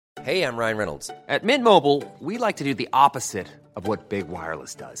Hey, I'm Ryan Reynolds. At Mint Mobile, we like to do the opposite of what Big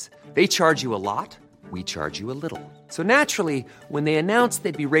Wireless does. They charge you a lot, we charge you a little. So naturally, when they announced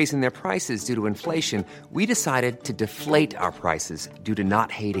they'd be raising their prices due to inflation, we decided to deflate our prices due to not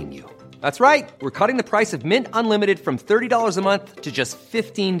hating you. That's right. We're cutting the price of Mint Unlimited from $30 a month to just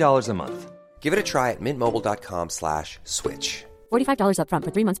 $15 a month. Give it a try at mintmobile.com/switch. $45 up front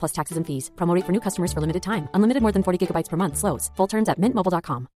for 3 months plus taxes and fees. Promo rate for new customers for limited time. Unlimited more than 40 gigabytes per month. Slows full terms at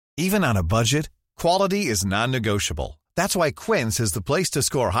mintmobile.com. Even on a budget, quality is non-negotiable. That's why Quince is the place to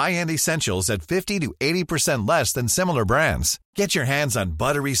score high-end essentials at 50 to 80% less than similar brands. Get your hands on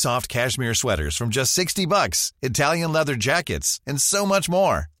buttery soft cashmere sweaters from just $60, Italian leather jackets, and so much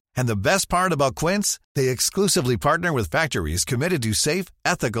more. And the best part about Quince, they exclusively partner with factories committed to safe,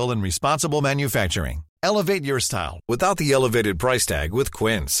 ethical, and responsible manufacturing. Elevate your style without the elevated price tag with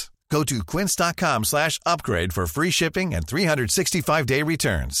Quince. Go to quince.com/upgrade for free shipping and 365-day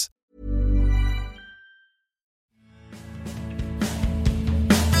returns.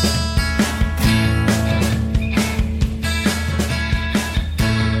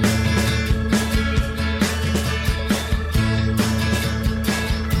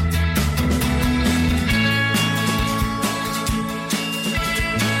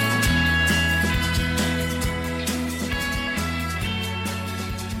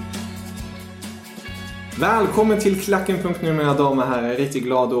 Välkommen till Klacken.nu mina damer och herrar. Riktigt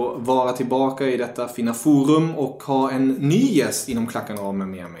glad att vara tillbaka i detta fina forum och ha en ny gäst inom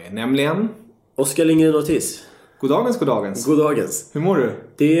Klacken-ramen med mig. Nämligen Oskar Lindgren Otis. Goddagens. Goddagens. Hur mår du?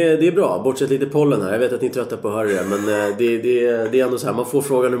 Det är bra, bortsett lite pollen här. Jag vet att ni är trötta på att höra det, men det är ändå så här. Man får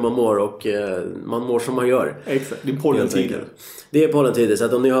frågan hur man mår och man mår som man gör. Exakt, det är pollentider. Det är pollentider, så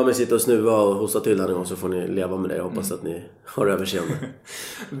att om ni hör mig sitta och snuva och hosta till den gång så får ni leva med det. Jag hoppas att ni har överseende.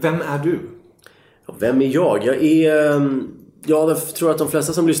 Vem är du? Vem är jag? Jag är... Jag tror att de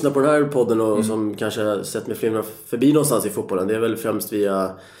flesta som lyssnar på den här podden och som kanske har sett mig flimra förbi någonstans i fotbollen, det är väl främst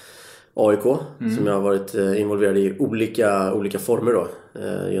via AIK som jag har varit involverad i olika former då,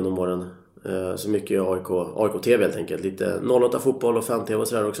 genom åren. Så mycket AIK-TV helt enkelt. Lite 08 fotboll och fan-TV och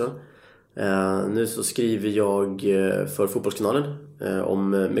sådär också. Nu så skriver jag för Fotbollskanalen om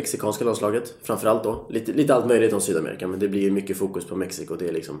mexikanska landslaget. Framförallt då. Lite allt möjligt om Sydamerika, men det blir mycket fokus på Mexiko. Det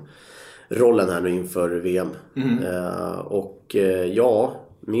är liksom rollen här nu inför VM.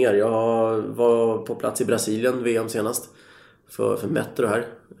 Jag var på plats i Brasilien VM senast för Metro här.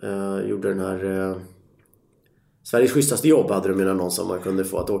 Gjorde den här Sveriges schysstaste jobb hade de en annons som man kunde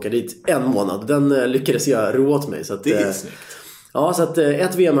få att åka dit en månad. Den lyckades jag ro åt mig, så att, det är snyggt. Ja, så att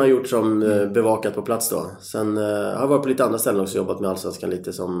ett VM har jag gjort som bevakat på plats då. Sen har jag varit på lite andra ställen också, jobbat med Allsvenskan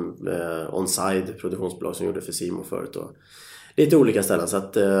lite som Onside, produktionsbolag som gjorde för Simo förut och lite olika ställen. Så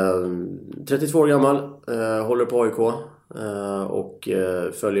att 32 år gammal, håller på AIK och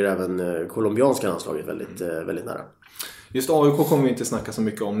följer även colombianska landslaget väldigt nära. Just AIK kommer vi inte snacka så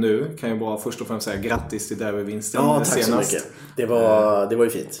mycket om nu. Kan jag bara först och främst säga grattis till derbyvinsten. Ja, tack senast. Så mycket. Det var ju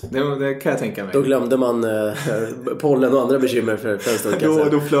fint. Det kan jag tänka mig. Då glömde man pollen och andra bekymmer för en stund.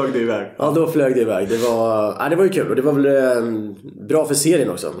 Då flög det iväg. Ja, då flög det iväg. Det var ju kul. Och det var väl bra för serien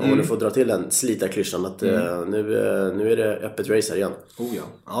också. Om man får dra till den slitarklyschan att nu är det öppet race här igen. Oh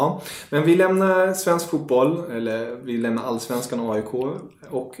ja. Men vi lämnar svensk fotboll, eller vi lämnar Allsvenskan och AIK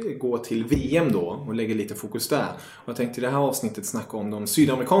och går till VM då och lägger lite fokus där. Och jag tänkte i det här avsnittet snacka om de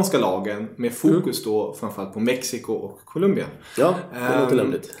sydamerikanska lagen med fokus då framförallt på Mexiko och Colombia. Ja, det låter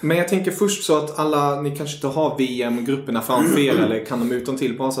lämpligt. Men jag tänker först så att alla, ni kanske inte har VM-grupperna framför er eller kan de utan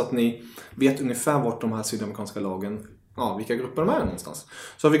till bara så att ni vet ungefär vart de här sydamerikanska lagen, vilka grupper de är någonstans.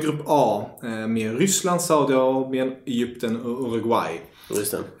 Så har vi grupp A med Ryssland, Saudiarabien, Egypten och Uruguay.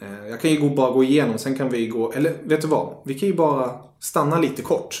 Just det. Jag kan ju bara gå igenom, sen kan vi gå, eller vet du vad? Vi kan ju bara stanna lite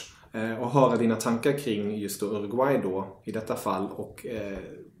kort och höra dina tankar kring just Uruguay då i detta fall och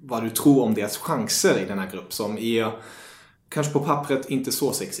vad du tror om deras chanser i den här grupp som är kanske på pappret inte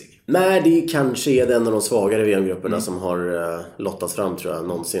så sexig. Nej, det kanske är en av de svagare VM-grupperna som har lottats fram tror jag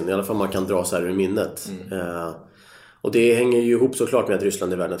någonsin. I alla fall man kan dra så här ur minnet. Och det hänger ju ihop såklart med att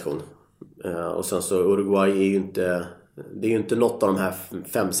Ryssland är världsnation. Och sen så Uruguay är ju inte... Det är ju inte något av de här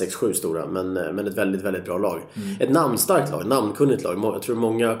 5, 6, 7 stora, men ett väldigt, väldigt bra lag. Ett namnstarkt lag, namnkunnigt lag. Jag tror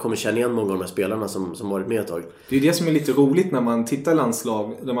många kommer känna igen många av de här spelarna som varit med ett tag. Det är ju det som är lite roligt när man tittar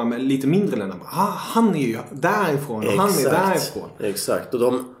landslag, de är lite mindre länder. Han är ju därifrån och han är därifrån. Exakt, och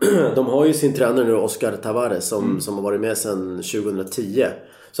de har ju sin tränare nu, Oscar Tavares, som har varit med sedan 2010.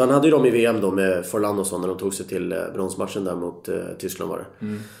 Så han hade ju dem i VM då med Forlan och så när de tog sig till bronsmatchen där mot Tyskland var det.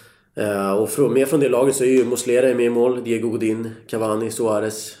 Och med från det laget så är ju Muslera med i mål, Diego Godin, Cavani,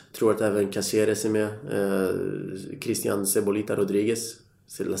 Suarez, tror att även Caceres är med, Christian Cebolita Rodriguez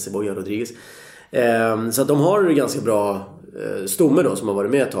La Cebolla Rodriguez. Så att de har ganska bra stomme då som har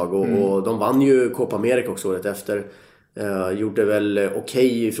varit med ett tag. Och de vann ju Copa America också året efter. Gjorde väl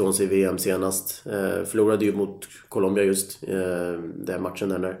okej ifrån sig VM senast. Förlorade ju mot Colombia just den matchen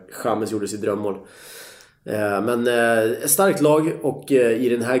där när James gjorde sitt drömmål. Men ett starkt lag, och i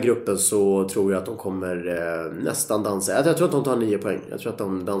den här gruppen så tror jag att de kommer nästan dansa. Jag tror att de tar 9 poäng. Jag tror att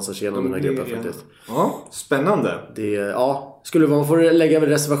de dansar sig igenom den här gruppen faktiskt. Ja, spännande. Skulle man få lägga över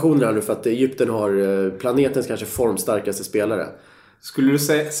reservationer här nu, för att Egypten har planetens kanske formstarkaste spelare. Skulle du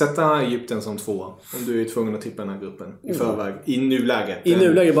sätta Egypten som 2 om du är tvungen att tippa den här gruppen i förväg, i nuläget? I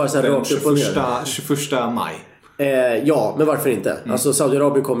nuläget bara så här rakt upp och ner. 21 maj. Ja, men varför inte? Alltså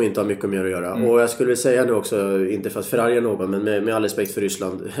Saudiarabien kommer inte ha mycket mer att göra. Och jag skulle säga nu också, inte för att förarga någon, men med all respekt för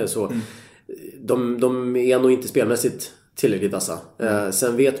Ryssland, så de är nog inte spelmässigt tillräckligt vassa.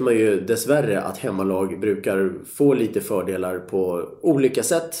 Sen vet man ju dessvärre att hemmalag brukar få lite fördelar på olika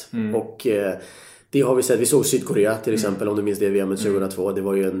sätt. Och det har vi sett. Vi såg Sydkorea till exempel, om du minns det, VM 2002. Det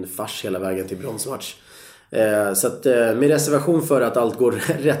var ju en fars hela vägen till bronsmatch. Så att med reservation för att allt går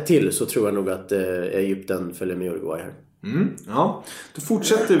rätt till, så tror jag nog att Egypten följer med Uruguay här. Ja, då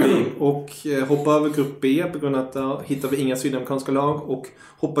fortsätter vi och hoppar över grupp B på grund av att där hittar vi inga sydamerikanska lag, och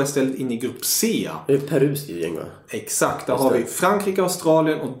hoppar istället in i grupp C. Det är Perus gäng, va? Exakt, där har vi Frankrike,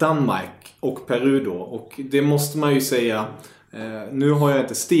 Australien och Danmark och Peru då. Och det måste man ju säga, nu har jag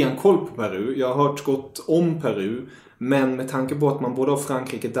inte stenkoll på Peru. Jag har hört gott om Peru, men med tanke på att man både har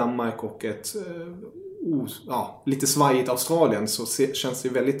Frankrike, Danmark och ett lite svajigt Australien, så känns det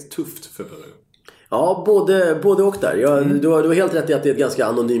väldigt tufft för Peru. Ja, både och där. Du har helt rätt i att det är ett ganska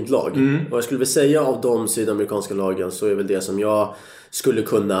anonymt lag. Och jag skulle väl säga av de sydamerikanska lagen så är väl det som jag skulle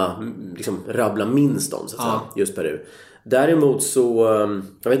kunna liksom rabbla minst om, så att säga, just Peru. Däremot så,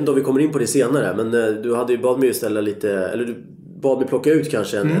 jag vet inte om vi kommer in på det senare, men du hade ju bad mig ställa lite, eller du bad mig plocka ut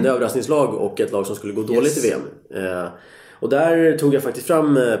kanske en överraskningslag och ett lag som skulle gå dåligt i VM. Och där tog jag faktiskt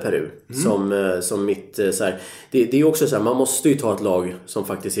fram Peru som mitt så här. Det är också så här, man måste ju ta ett lag som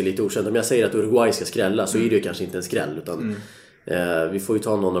faktiskt är lite okänt. Om jag säger att Uruguay ska skrälla, så är det ju kanske inte en skräll, utan vi får ju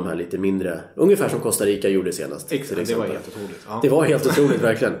ta någon av de här lite mindre, ungefär som Costa Rica gjorde senast. Exakt, det var helt otroligt. Ja. Det var helt otroligt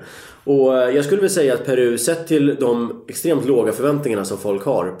verkligen. Och jag skulle väl säga att Peru, sett till de extremt låga förväntningarna som folk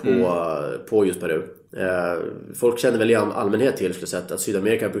har på just Peru. Folk känner väl i allmänhet till att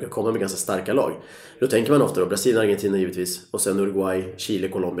Sydamerika brukar komma med ganska starka lag. Då tänker man ofta då Brasilien, Argentina givetvis, och sen Uruguay, Chile,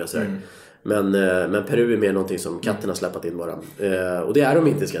 Colombia så där. Men Peru är mer någonting som katterna släppat in bara. Och det är de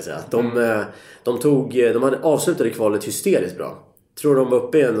inte, ska jag säga. De hade avslutade kvalet hysteriskt bra. Tror de var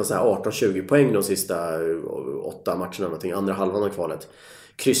uppe i en 18-20 poäng de sista 8 matcherna någonting, andra halvan av kvalet.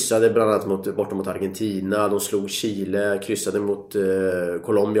 Kryssade bland annat bortom mot Argentina. De slog Chile, kryssade mot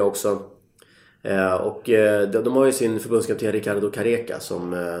Colombia också. Och de har ju sin förbundskapten Ricardo Careca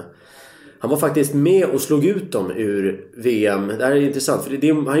som han var faktiskt med och slog ut dem ur VM. Det här är intressant,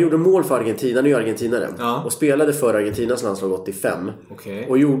 för han gjorde mål för Argentina, han är ju argentinare, och spelade för Argentinas landslag 85.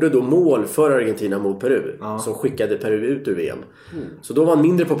 Och gjorde då mål för Argentina mot Peru, som skickade Peru ut ur VM. Så då var han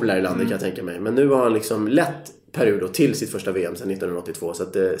mindre populär i landet, kan jag tänka mig. Men nu har han liksom lett Peru då till sitt första VM sedan 1982. Så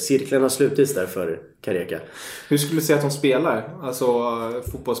att cirkeln har slutits där för Careca. Hur skulle du säga att de spelar? Alltså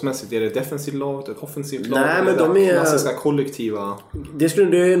fotbollsmässigt, är det defensivt lag, ett offensivt lag? Nej, men de är klassiska kollektiva. Det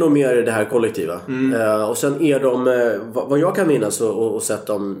är nog mer det här kollektiva. Och sen är de, vad jag kan minnas och sett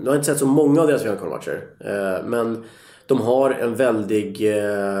dem, jag har inte sett så många av deras VM-matcher, men de har en väldig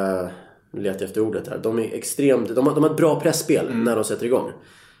letar efter ordet här. De är extremt, de har ett bra pressspel när de sätter igång.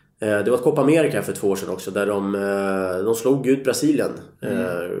 Det var ett Copa America för 2 år sedan också, där de slog ut Brasilien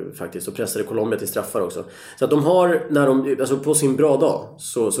faktiskt, och pressade Colombia till straffar också. Så att de har, alltså på sin bra dag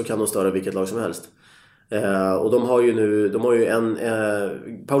så kan de störa vilket lag som helst. Och de har ju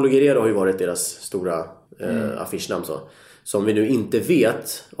Paulo Guerrero har ju varit deras stora affischnamn, så som vi nu inte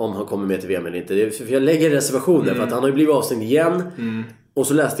vet om han kommer med till VM eller inte. För jag lägger reservationer för att han har ju blivit avstängd igen. Och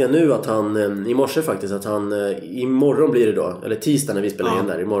så läste jag nu att han i morse faktiskt, att han imorgon blir det då, eller tisdag när vi spelar igen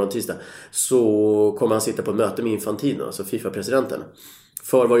där, imorgon tisdag, så kommer han sitta på ett möte med Infantino, alltså FIFA-presidenten,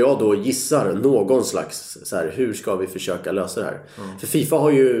 för vad jag då gissar någon slags så här, hur ska vi försöka lösa det här? För FIFA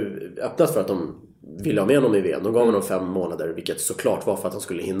har ju öppnat för att de vill ha med honom i VM. De gav honom 5 månader, vilket såklart var för att han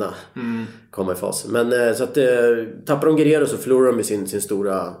skulle hinna komma i fas. Men så att tappar de Guerrero så förlorar de med sin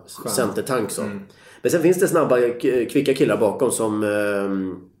stora centertank så. Men sen finns det snabba, kvicka killar bakom som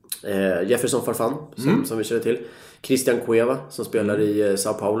Jefferson Farfan, som vi känner till. Christian Cueva som spelar i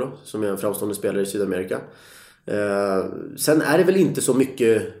Sao Paulo, som är en framstående spelare i Sydamerika. Sen är det väl inte så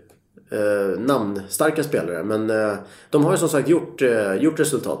mycket namnstarka spelare. Men de har ju som sagt gjort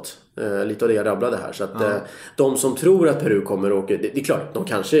resultat. Lite av det jag rabblade här. Så att de som tror att Peru kommer åka, det är klart, de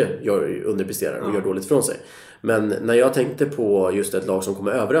kanske underpresterar och gör dåligt från sig. Men när jag tänkte på just ett lag som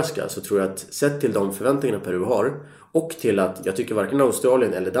kommer överraska, så tror jag att sett till de förväntningarna Peru har, och till att jag tycker varken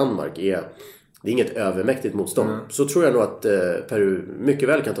Australien eller Danmark det är inget övermäktigt motstånd. Så tror jag nog att Peru mycket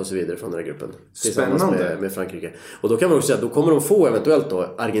väl kan ta sig vidare från den här gruppen. Tillsammans med Frankrike. Och då kan man också säga att då kommer de få eventuellt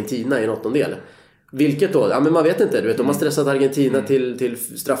då Argentina i en åttondel. Vilket då? Ja, men man vet inte. Du vet, de har stressat Argentina till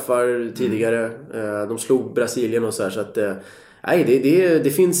straffar tidigare. De slog Brasilien och så här. Så att nej, det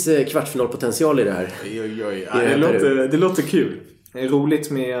finns kvartsfinalpotential i det här. Det låter kul. Det är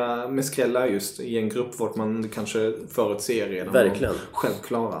roligt med skrällar just i en grupp vart man kanske förutser redan. Verkligen.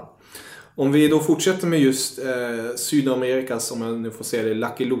 Självklara. Om vi då fortsätter med just Sydamerikas, om jag nu får säga det,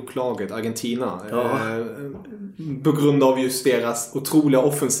 Lucky Luke-laget, Argentina. På grund av just deras otroliga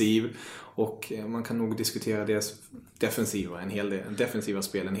offensiv. Och man kan nog diskutera deras defensiva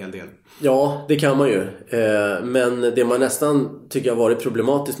spel en hel del. Ja, det kan man ju. Men det man nästan tycker har varit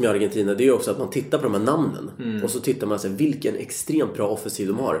problematiskt med Argentina, det är ju också att man tittar på de här namnen. Och så tittar man och säger vilken extremt bra offensiv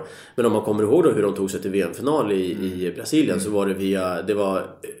de har. Men om man kommer ihåg då hur de tog sig till VM-final i Brasilien, så var det var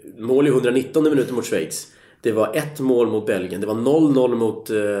mål i 119 minuter mot Schweiz. Det var 1 mål mot Belgien. Det var 0-0 mot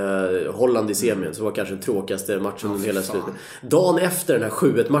Holland i semin. Så det var kanske den tråkigaste matchen under hela slutet. Dagen efter den här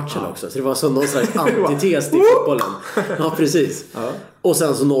 7-1-matchen också. Så det var så någon slags antites till fotbollen. Ja, precis. Och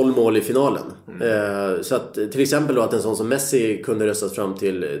sen så 0 mål i finalen. Så att till exempel då att en sån som Messi kunde röstas fram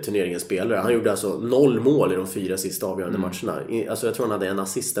till turneringens spelare. Han gjorde alltså 0 mål i de 4 sista avgörande matcherna. Alltså jag tror han hade en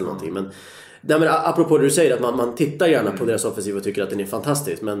assist eller någonting. Men apropå det du säger, att man tittar gärna på deras offensiv och tycker att den är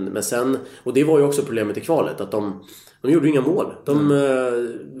fantastisk. Men sen, och det var ju också problemet i kvalet, att de gjorde inga mål.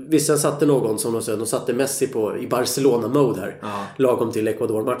 Vissa satte någon, som de satte Messi i Barcelona-mode här. Lagom till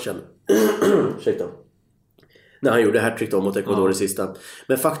Ecuador-matchen. Ursäkta. När han gjorde hattrick mot Ecuador i sista.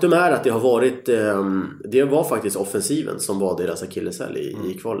 Men faktum är att det var faktiskt offensiven som var deras akilleshäl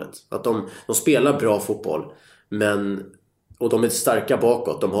i kvalet. Att de spelar bra fotboll, och de är starka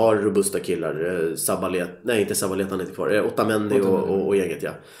bakåt. De har robusta killar. Inte Sabalet, han är inte kvar. Otamendi och eget,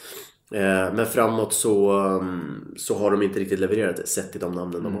 ja. Men framåt så har de inte riktigt levererat sett till de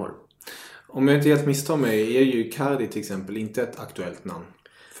namnen de har. Om jag inte helt misstar mig är ju Icardi till exempel inte ett aktuellt namn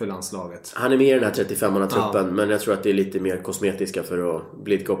för landslaget. Han är med i den här 35-manna-truppen, men jag tror att det är lite mer kosmetiska för att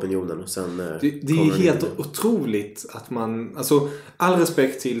blidka opinionen. Och sen, det är helt otroligt att man... Alltså, all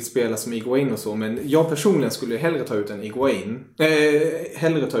respekt till spelare som Higuain och så, men jag personligen skulle hellre ta ut en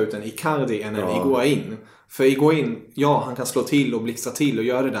Icardi än en Higuain. För Higuain, han kan slå till och blixtra till och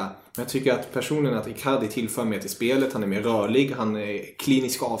göra det där. Men jag tycker att personen att Icardi tillför mer till spelet. Han är mer rörlig, han är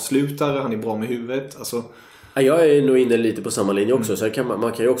klinisk avslutare, han är bra med huvudet. Alltså... Jag är nog inne lite på samma linje också. Så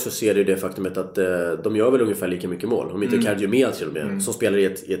man kan ju också se det faktumet att de gör väl ungefär lika mycket mål. Om inte Icardi med till och med. Som spelar i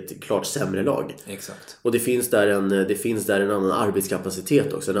ett klart sämre lag. Exakt. Och det finns där en annan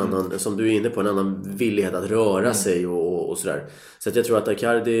arbetskapacitet också. En annan, som du är inne på, en annan villighet att röra sig och sådär. Så att jag tror att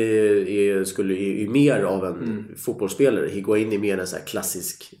Icardi skulle är mer av en fotbollsspelare. Higuain är mer en så här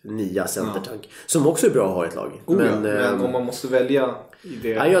klassisk nia centertank. Som också är bra att ha i ett lag. Men om man måste välja det...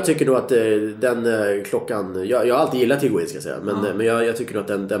 Ja, jag tycker nog att den klockan... Jag har alltid gillat Higuain, ska jag säga. Men jag tycker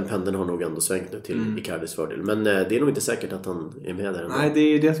nog att den pendeln har nog ändå svängt nu till Icardis fördel. Men det är nog inte säkert att han är med där ändå. Nej, det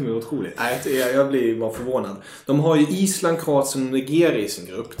är det som är otroligt. Jag blir bara förvånad. De har ju Island, Kroatien och Nigeria i sin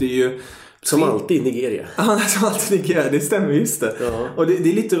grupp. Det är ju... Som alltid Nigeria. Ja, som alltid Nigeria. Det stämmer just det. Ja. Och det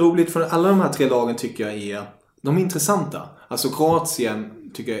är lite roligt, för alla de här 3 lagen tycker jag de är intressanta. Alltså Kroatien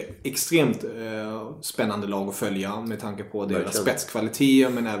tycker jag är extremt spännande lag att följa med tanke på deras spetskvaliteter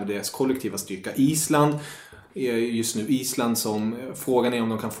men även deras kollektiva styrka. Island är just nu som frågan är om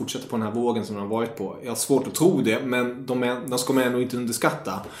de kan fortsätta på den här vågen som de har varit på. Jag har svårt att tro det, men de ska man ändå inte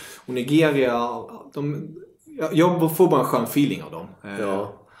underskatta. Och Nigeria, jag får bara en skön feeling av dem.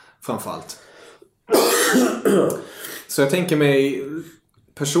 Framförallt. Så jag tänker mig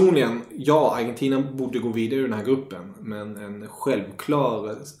personligen, Argentina borde gå vidare i den här gruppen, men en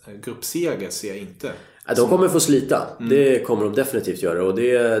självklar gruppseger ser jag inte. De kommer få slita. Det kommer de definitivt göra. Och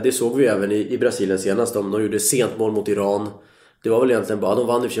det såg vi även i Brasilien senast. De gjorde sent mål mot Iran. Det var väl egentligen bara... De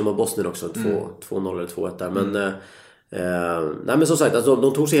vann i och för sig mot Bosnien också. 2-0 eller 2-1 där. Men som sagt, alltså,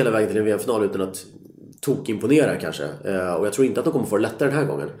 de tog sig hela vägen till en VM-final utan att imponera kanske. Och jag tror inte att de kommer få det lättare den här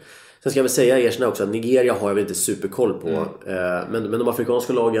gången. Sen ska jag väl säga också att Nigeria har jag väl inte superkoll på. Men de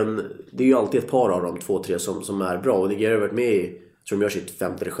afrikanska lagen, det är ju alltid ett par av dem, 2-3 som är bra. Och Nigeria har varit med i, tror de gör sitt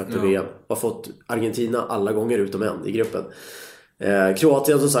 5:e eller 6:e VM. Har fått Argentina alla gånger utom en i gruppen.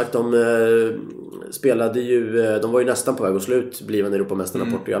 Kroatien som sagt, de spelade ju, de var ju nästan på väg att slut blivande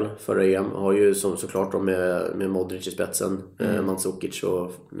Europamästarna Portugal förra EM. Har ju såklart de med Modric i spetsen, Mandzukic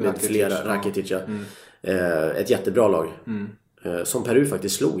och med flera, Rakitic. Ett jättebra lag. Som Peru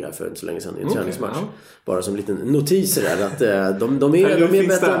faktiskt slog här för inte så länge sedan i en träningsmatch. Bara som en liten notis där att de är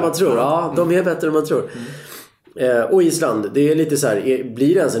bättre än man tror. Ja, de är bättre än man tror. Och Island, det är lite så här,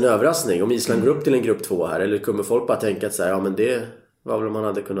 blir det ens en överraskning om Island går upp till en grupp 2 här, eller kommer folk bara tänka att så här, ja men det var väl man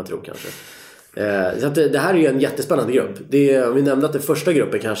hade kunnat tro kanske. Så att det här är ju en jättespännande grupp. Vi nämnde att den första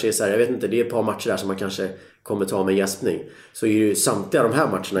gruppen kanske är så här, jag vet inte, det är ett par matcher där som man kanske kommer ta med gäspning. Så är ju samtliga de här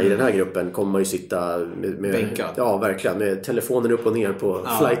matcherna i den här gruppen kommer man ju sitta med bänkad. Ja, verkligen, med telefonen upp och ner på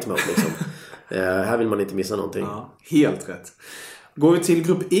flight mode liksom. Här vill man inte missa någonting. Ja, helt rätt. Går vi till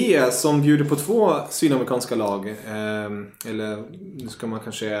grupp E som bjuder på 2 sydamerikanska lag. Eller nu ska man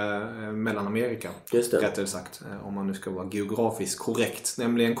kanske Mellanamerika. Just det. Rättare sagt. Om man nu ska vara geografiskt korrekt.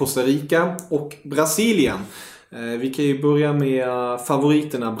 Nämligen Costa Rica och Brasilien. Vi kan ju börja med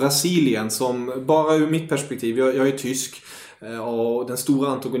favoriterna Brasilien som bara ur mitt perspektiv. Jag är tysk. Och den stora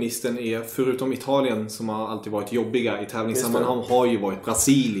antagonisten är, förutom Italien som har alltid varit jobbiga i tävlingssammanhang, har ju varit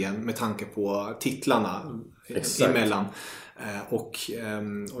Brasilien med tanke på titlarna emellan. Och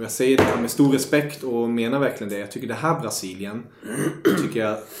jag säger det här med stor respekt och menar verkligen det. Jag tycker det här Brasilien, tycker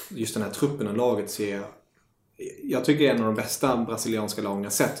jag just den här truppen och laget jag tycker det är en av de bästa brasilianska lagen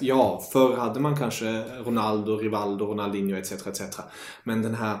jag sett. Ja, förr hade man kanske Ronaldo, Rivaldo, Ronaldinho etc. Men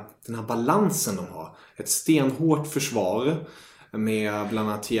den här balansen de har. Ett stenhårt försvar med bland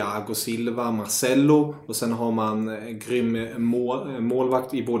annat Thiago Silva, Marcelo, och sen har man grym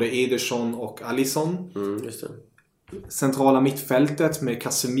målvakt i både Ederson och Alisson. Just det. Centrala mittfältet med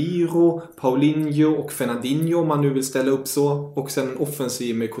Casemiro, Paulinho och Fernandinho om man nu vill ställa upp så. Och sen en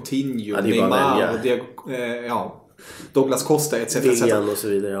offensiv med Coutinho, Neymar och Douglas Costa etc. Och så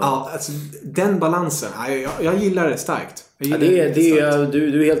vidare. Ja, alltså, den balansen, jag gillar det starkt.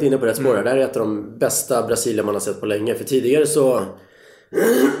 Du är helt inne på rätt spår. Det här är ett av de bästa Brasilien man har sett på länge. För tidigare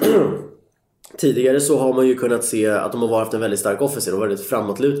så har man ju kunnat se att de har haft en väldigt stark offensiv och varit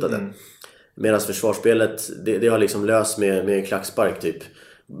framåtlutade. Medan försvarsspelet det har liksom löst med klackspark typ.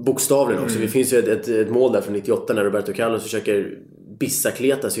 Bokstavligen också. Det finns ju ett mål där från 98 när Roberto Carlos försöker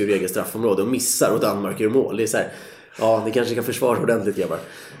kleta sig ur eget straffområde och missar och Danmark gör mål. Det är så här, ja, det kanske kan försvara ordentligt grabbar.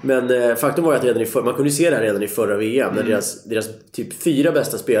 Men faktum var ju att man kunde se det här redan i förra VM när deras typ 4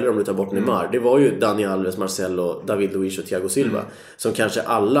 bästa spelare, om du tar bort Neymar, det var ju Dani Alves, Marcelo, David Luiz och Thiago Silva som kanske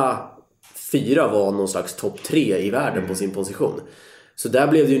alla 4 var någon slags topp 3 i världen på sin position. Så där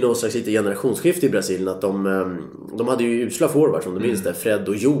blev det ju någon slags lite generationsskifte i Brasilien att de hade ju usla forwards som du minns det, Fred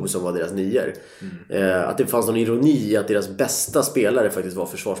och Jo som var deras nior. Att det fanns någon ironi att deras bästa spelare faktiskt var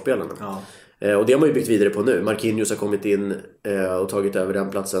försvarsspelarna. Och det har man ju byggt vidare på nu. Marquinhos har kommit in och tagit över den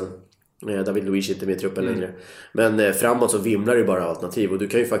platsen. David Luiz inte med i truppen längre. Men framåt så vimlar det bara alternativ. Och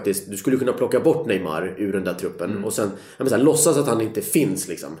du skulle kunna plocka bort Neymar ur den där truppen. Och sen låtsas att han inte finns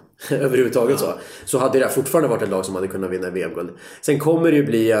liksom. Överhuvudtaget så hade det fortfarande varit ett lag som hade kunnat vinna VM-guld. Sen kommer det ju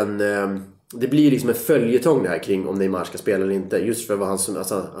bli det blir liksom en följetong här kring om Neymar ska spela eller inte. Just för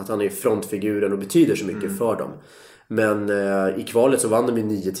att han är frontfiguren och betyder så mycket för dem. Men i kvalet så vann de ju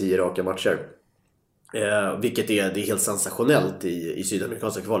 9-10 raka matcher. Vilket det är helt sensationellt i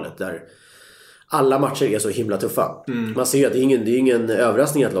sydamerikanska kvalet där alla matcher är så himla tuffa. Man ser att det är ingen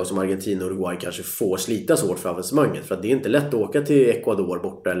överraskning att lag som Argentina och Uruguay kanske får slita så hårt för avancemanget, för att det är inte lätt att åka till Ecuador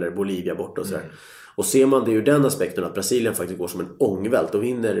borta eller Bolivia borta och sådär. Och ser man det ur den aspekten att Brasilien faktiskt går som en ångvält och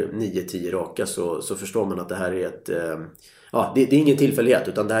vinner 9-10 raka så förstår man att det här är det är ingen tillfällighet,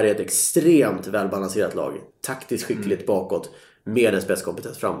 utan det här är ett extremt välbalanserat lag. Taktiskt skickligt bakåt med en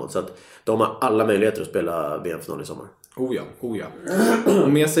spetskompetens framåt. Så att de har alla möjligheter att spela VM-final i sommar. Oh ja. Och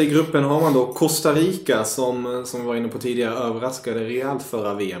med sig i gruppen har man då Costa Rica som vi var inne på tidigare överraskade rejält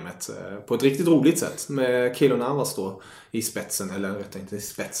förra VMet. På ett riktigt roligt sätt. Med Keylor Navas då i spetsen. Eller rätt inte i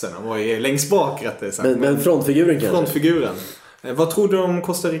spetsen. Han var ju längst bak rätt sagt. Men frontfiguren kanske. Frontfiguren. Vad tror du om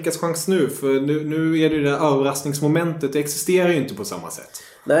Costa Ricas chans nu? För nu är det ju det överraskningsmomentet. Det existerar ju inte på samma sätt.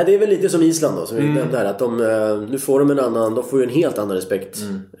 Nej, det är väl lite som Island då, som vi nämnde här, att nu får de får ju en helt annan respekt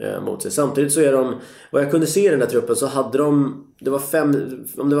mot sig. Samtidigt så är de, vad jag kunde se i den där truppen, så hade det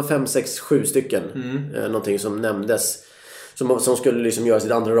var 5, 6, 7 stycken någonting som nämndes som skulle liksom göra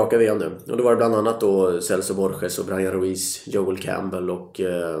sitt andra raka VM nu. Och då var det bland annat då Celso Borges och Brian Ruiz, Joel Campbell och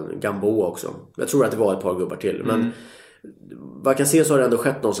Gamboa också. Jag tror att det var ett par gubbar till, men vad jag kan se så har det ändå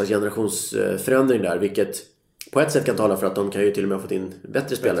skett någon slags generationsförändring där, vilket på ett sätt kan tala för att de kan ju till och med ha fått in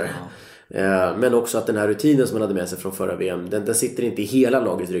bättre spelare. Men också att den här rutinen som man hade med sig från förra VM, den sitter inte i hela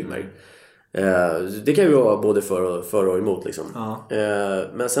lagets ryggmärg. Det kan ju vara både för och emot liksom.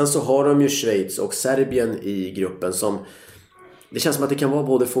 Men sen så har de ju Schweiz och Serbien i gruppen som... Det känns som att det kan vara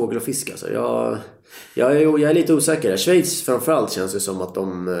både fågel och fisk alltså. Jag är lite osäker. Schweiz framförallt känns det som att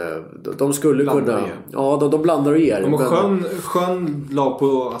de skulle blandar kunna... Ja, de blandar och ger. De har skön lag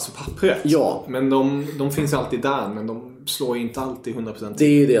på alltså pappret. Ja. Men de finns alltid där. Men de slår inte alltid 100%. Det är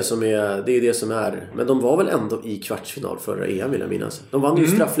ju det som är. Men de var väl ändå i kvartsfinal förra EM, vill jag minnas. De vann ju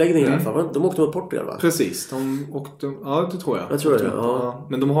straffläggning i alla fall. De åkte mot Portugal, va? Precis. De åkte... Ja, det tror jag. Jag tror det, ja.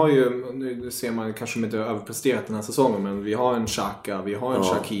 Men de har ju... Nu ser man kanske inte överpresterat den här säsongen. Men vi har en Xhaka, vi har en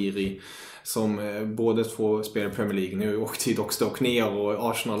Shaqiri. Som båda två spelar i Premier League. Nu åkte ju dock Stoke ner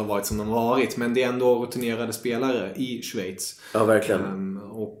och Arsenal har varit som de har varit. Men det är ändå rutinerade spelare i Schweiz. Ja, verkligen.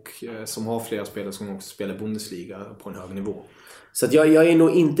 Och som har flera spelare som också spelar Bundesliga på en hög nivå. Så att jag är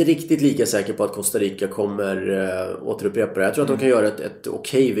nog inte riktigt lika säker på att Costa Rica kommer återupprepa det. Jag tror att de kan göra ett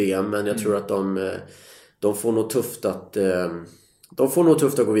okej VM. Men jag tror att de får nog tufft att... De får nog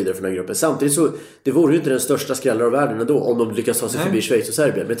tufft att gå vidare från den här gruppen. Samtidigt så, det vore ju inte den största skrällar av världen ändå om de lyckas ta sig förbi Schweiz och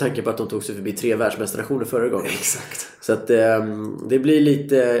Serbien. Med tanke på att de tog sig förbi 3 världsmästernationer förra gången. Exakt. Så att det blir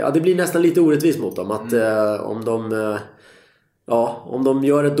lite, det blir nästan lite orättvist mot dem. Att om de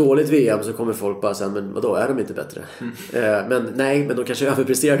gör ett dåligt VM så kommer folk bara säga, men vadå, är de inte bättre? Men de kanske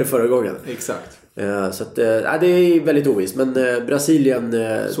överpresterade förra gången. Exakt. Så att, det är väldigt ovisst. Men Brasilien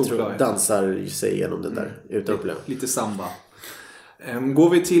dansar sig igenom den där utan problem. Lite samba. Går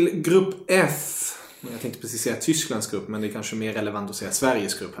vi till grupp F. Jag tänkte precis säga Tysklands grupp, men det är kanske mer relevant att säga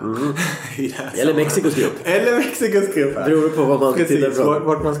Sveriges grupp här. Eller Mexikos grupp. Eller Mexikos grupp här. Beror på vad man precis,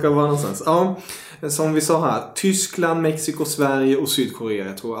 vart man ska vara någonstans. Ja, som vi sa här, Tyskland, Mexiko, Sverige och Sydkorea.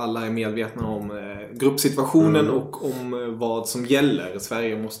 Jag tror alla är medvetna om gruppsituationen och om vad som gäller.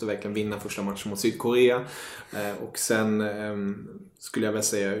 Sverige måste verkligen vinna första matchen mot Sydkorea. Och sen skulle jag väl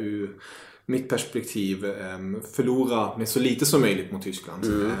säga mitt perspektiv förlora med så lite som möjligt mot Tyskland.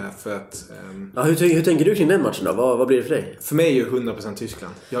 För att, hur tänker du kring den matchen då? Vad blir det för dig? För mig är ju 100%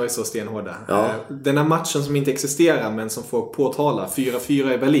 Tyskland. Jag är så stenhård där. Den här matchen som inte existerar men som folk påtalar,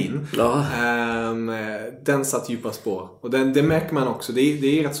 4-4 i Berlin, den satt djupa spår. Och det märker man också. Det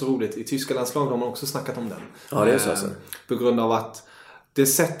är rätt så roligt. I tyska landslag har man också snackat om den. Ja, det är så alltså. På grund av att det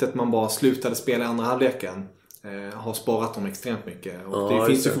sättet man bara slutade spela i andra halvleken har sparat dem extremt mycket. Och det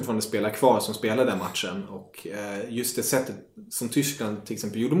finns ju fortfarande spelare kvar som spelar den matchen. Och just det sättet som Tyskland till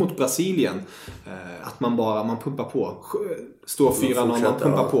exempel gjorde mot Brasilien, att man pumpar på. Står 4-0, man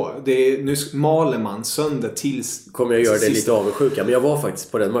pumpar på. Nu maler man sönder tills... Kommer jag göra det lite avundsjuka. Men jag var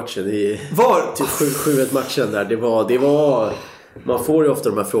faktiskt på den matchen i 7-1 matchen där. Det var man får ju ofta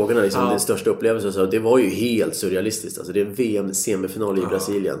de här frågorna liksom, den största upplevelsen. Så det var ju helt surrealistiskt. Alltså, det är en VM-semifinal i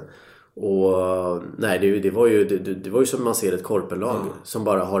Brasilien. Och nej, det var ju som man ser ett korpenlag som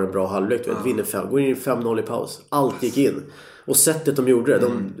bara har en bra halvlek, går in 5-0 i paus. Allt gick in. Och sättet de gjorde det,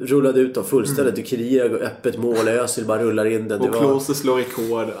 de rullade ut dem fullständigt. Dukeria går öppet mål, Özil bara rullar in den. Och Klose slår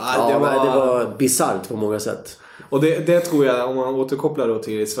rekord. Det var bizarrt på många sätt. Och det tror jag, om man återkopplar då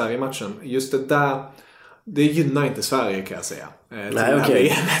till Sverige-matchen, just det där, det gynnar inte Sverige, kan jag säga. Nej,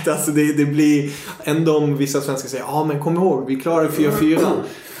 okej. Alltså det blir ändå, om vissa svenskar säger, men kom ihåg, vi klarar 4-4.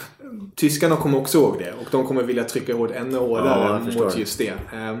 Tyskarna kommer också ihåg det. Och de kommer vilja trycka hårt ännu hårdare mot just det.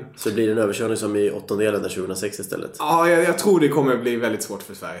 Så det blir en överkörning som i 8-delen där 2006 istället. Ja, jag tror det kommer bli väldigt svårt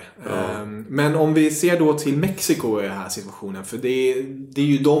för Sverige. Men om vi ser då till Mexiko i den här situationen. För det är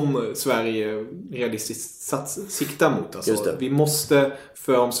ju de Sverige realistiskt siktar mot. Alltså, vi måste,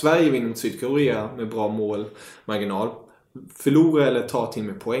 för om Sverige vinner mot Sydkorea med bra målmarginal, förlora eller ta till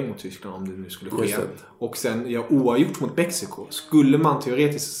med poäng mot Tyskland om det nu skulle ske. Och sen oavgjort mot Mexiko, skulle man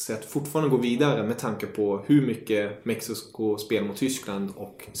teoretiskt sett fortfarande gå vidare med tanke på hur mycket Mexiko spelar mot Tyskland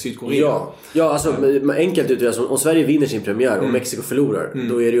och Sydkorea. Ja, alltså enkelt uttryckt, om Sverige vinner sin premiär och Mexiko förlorar,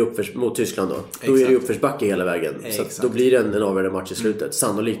 då är det uppförs mot Tyskland då. Då är det uppförsbacke hela vägen. Så då blir det en avgörande match i slutet.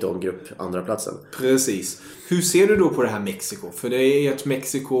 Sannolikt om grupp andra platsen. Precis. Hur ser du då på det här Mexiko? För det är ett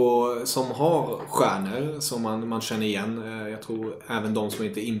Mexiko som har stjärnor som man känner igen. Jag tror även de som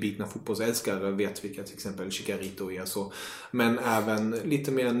inte är inbitna fotbollsälskare vet vilka till exempel Chicharito är så. Men även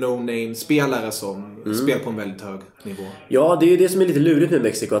lite mer no-name-spelare som spelar på en väldigt hög nivå. Ja, det är ju det som är lite lurigt med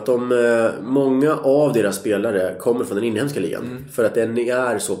Mexiko. Att många av deras spelare kommer från den inhemska ligan. För att den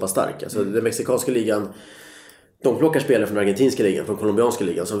är så pass stark. Alltså den mexikanska ligan, de plockar spelare från argentinska ligan, från kolumbianska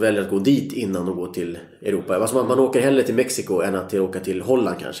ligan, som väljer att gå dit innan de går till Europa. Alltså man åker hellre till Mexiko än att åka till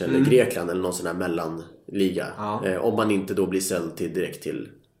Holland kanske, eller Grekland eller någon sån här mellanliga. Om man inte då blir sälld direkt till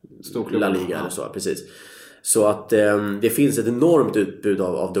La Liga eller så, precis. Så att det finns ett enormt utbud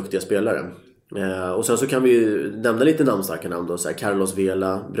av duktiga spelare. Och sen så kan vi ju nämna lite namnstarka namn då, så här Carlos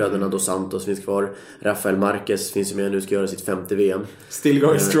Vela, bröderna Dos Santos finns kvar, Rafael Marquez finns ju med nu, ska göra sitt 5:e VM. Still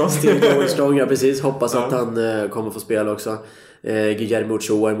going strong. Still going strong, ja precis. Hoppas att han kommer få spela också. Guillermo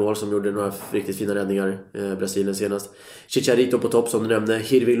Ochoa i mål som gjorde några riktigt fina räddningar, Brasilien senast. Chicharito på topp som du nämnde.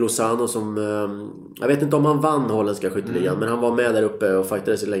 Hirving Lozano som jag vet inte om han vann holländska skytteligan, men han var med där uppe och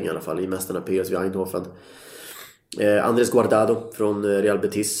fightade sig länge i alla fall i mästarna PSV Eindhoven. Andres Guardado från Real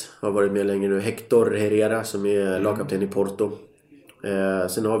Betis har varit med länge nu. Hector Herrera som är lagkapten i Porto.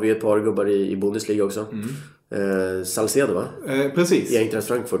 Sen har vi ett par gubbar i Bundesliga också. Salcedo, va? Precis. I Eintracht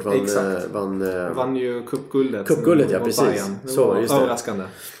Frankfurt vann ju cupguldet. Cupguldet, ja precis. Så, just det. Överraskande.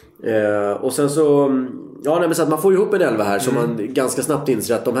 Och sen så så att man får ihop en 11 här som man ganska snabbt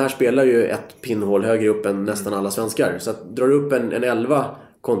inser att de här spelar ju ett pinnhål högre upp än nästan alla svenskar. Så att drar du upp en 11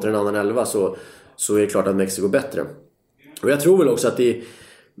 kontra en annan 11 så är det klart att Mexiko är bättre. Och jag tror väl också att i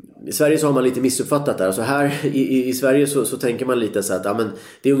Sverige så har man lite missuppfattat där. Så här i Sverige så tänker man lite så att men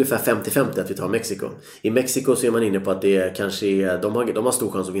det är ungefär 50-50 att vi tar Mexiko. I Mexiko så är man inne på att det kanske är, de har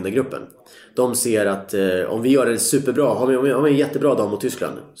stor chans att vinna gruppen. De ser att om vi gör det superbra, har vi en jättebra dag mot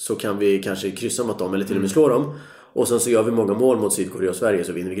Tyskland, så kan vi kanske kryssa mot dem eller till och med slå dem. Och sen så gör vi många mål mot Sydkorea och Sverige,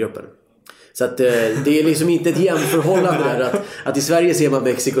 så vinner vi gruppen. Så att det är liksom inte ett jämförhållande där att i Sverige ser man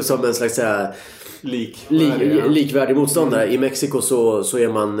Mexiko som en slags likvärdig motståndare. I Mexiko så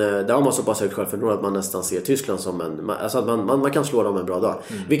är man, där har man så pass högt självförtroende att man nästan ser Tyskland som alltså att man kan slå dem en bra dag.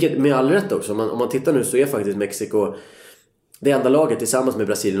 Vilket med all rätt också, om man tittar nu så är faktiskt Mexiko det enda laget tillsammans med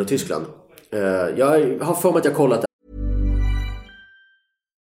Brasilien och Tyskland. Jag har för mig att jag kollat.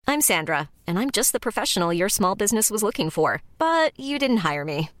 I'm Sandra, and I'm just the professional your small business was looking for. But you didn't hire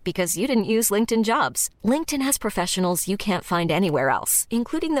me because you didn't use LinkedIn Jobs. LinkedIn has professionals you can't find anywhere else,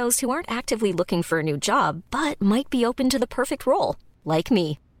 including those who aren't actively looking for a new job, but might be open to the perfect role, like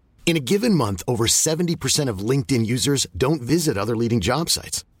me. In a given month, over 70% of LinkedIn users don't visit other leading job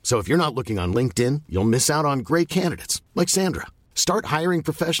sites. So if you're not looking on LinkedIn, you'll miss out on great candidates, like Sandra. Start hiring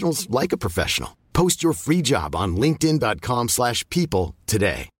professionals like a professional. Post your free job on linkedin.com/people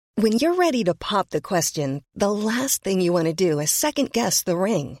today. When you're ready to pop the question, the last thing you want to do is second-guess the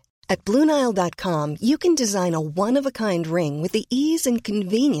ring. At BlueNile.com, you can design a one-of-a-kind ring with the ease and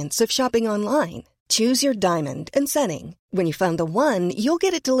convenience of shopping online. Choose your diamond and setting. When you find the one, you'll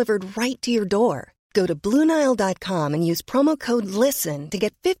get it delivered right to your door. Go to BlueNile.com and use promo code LISTEN to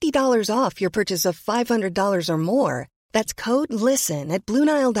get $50 off your purchase of $500 or more. That's code LISTEN at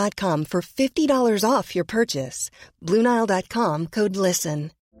BlueNile.com for $50 off your purchase. BlueNile.com, code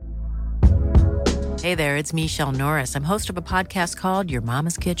LISTEN. Hey there, it's Michelle Norris. I'm host of a podcast called Your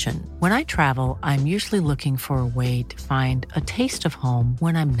Mama's Kitchen. When I travel, I'm usually looking for a way to find a taste of home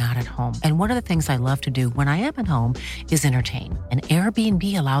when I'm not at home. And one of the things I love to do when I am at home is entertain. And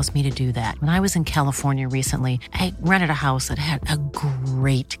Airbnb allows me to do that. When I was in California recently, I rented a house that had a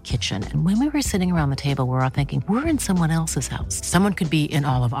great kitchen. And when we were sitting around the table, we were all thinking, we're in someone else's house. Someone could be in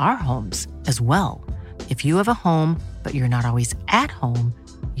all of our homes as well. If you have a home, but you're not always at home,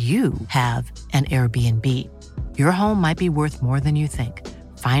 you have an Airbnb. Your home might be worth more than you think.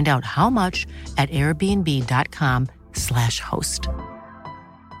 Find out how much at airbnb.com/host.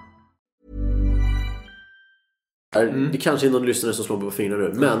 Det kanske är någon lyssnare som slår på fingrarna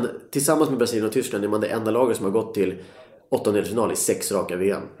nu. Men tillsammans med Brasilien och Tyskland är man det enda laget som har gått till åttondelsfinal i 6 raka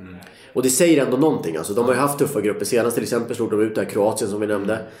VM. Och det säger ändå någonting. Alltså, de har ju haft tuffa grupper. Senast till exempel slog de ut där Kroatien som vi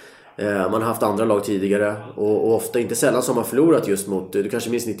nämnde. Man har haft andra lag tidigare och ofta, inte sällan, som har förlorat just mot, du kanske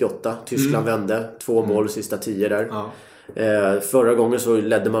minns 98, Tyskland vände 2 mål sista 10 där. Förra gången så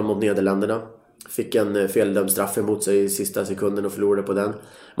ledde man mot Nederländerna, fick en feldömd straff emot sig i sista sekunden och förlorade på den.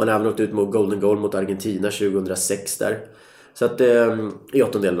 Man har även åkt ut mot golden goal mot Argentina 2006 där. Så att i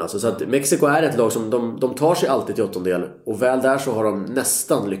åttondelen alltså. Så att Mexiko är ett lag som de tar sig alltid till åttondel, och väl där så har de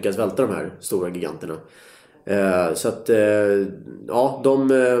nästan lyckats välta de här stora giganterna. Så att ja,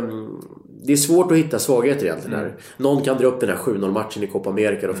 det är svårt att hitta svagheter egentligen här. Någon kan dra upp den här 7-0-matchen i Copa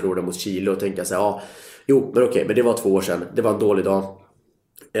America och förlora mot Chile och tänka sig, ja, jo, men okej, men det var 2 år sedan, det var en dålig dag.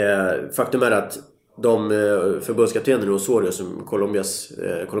 Faktum är att förbundskaptenen Osorio, som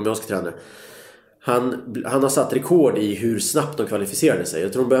colombiansk tränare, han har satt rekord i hur snabbt de kvalificerade sig.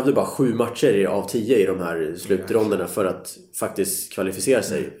 Jag tror de behövde bara 7 matcher av 10 i de här slutronderna för att faktiskt kvalificera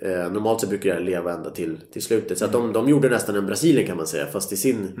sig. Normalt så brukar det leva ända till slutet. Så att de gjorde nästan en Brasilien, kan man säga, fast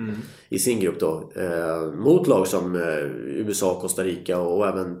i sin grupp då. Mot lag som USA, Costa Rica och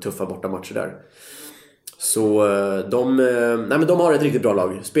även tuffa bortamatcher där. Så de har ett riktigt bra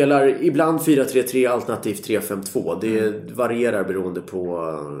lag. Spelar ibland 4-3-3 alternativt 3-5-2. Det varierar beroende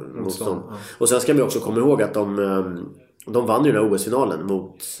på motstånd. Och sen ska vi också komma ihåg att De vann ju den här OS-finalen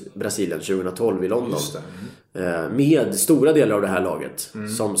mot Brasilien 2012 i London. Just det. Med stora delar av det här laget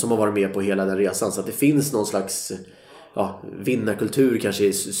som har varit med på hela den resan. Så att det finns någon slags vinnarkultur, kanske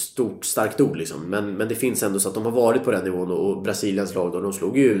är starkt ord liksom. Men det finns ändå så att de har varit på den nivån. Och Brasiliens lag då, de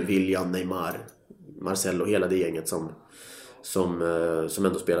slog ju William, Neymar, Marcelo, hela det gänget som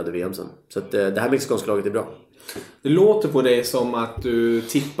ändå spelade VM sen. Så att det här mexikanska laget är bra. Det låter på dig som att du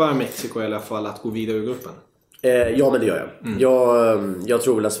tippar Mexiko i alla fall att gå vidare ur gruppen. Ja, men det gör jag. Jag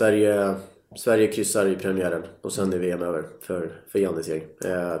tror väl att Sverige kryssar i premiären och sen är VM över för Jannes gäng.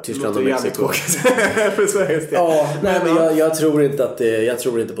 Tyskland och Mexiko. För Sveriges del. Ja, nej, men jag tror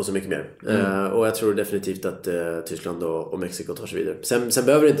inte på så mycket mer. Och jag tror definitivt att Tyskland och Mexiko tar sig vidare. Sen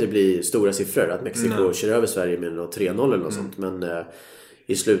behöver det inte bli stora siffror att Mexiko kör över Sverige med 3-0 eller något sånt. Men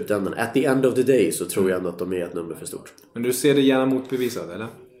i slutändan, at the end of the day, så tror jag ändå att de är ett nummer för stort. Men du ser det gärna motbevisat, eller?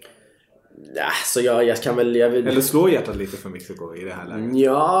 Ja, så jag kan väl... Eller slår hjärtat lite för Mexiko i det här läget?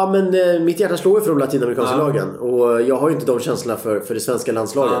 Ja, men mitt hjärta slår ju för de latinamerikanska lagen. Och jag har ju inte de känslorna för det svenska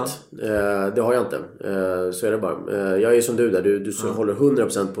landslaget. Det har jag inte. Så är det bara. Jag är som du där. Du håller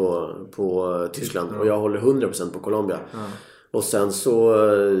 100% på Tyskland. Och jag håller 100% på Colombia. Och sen så,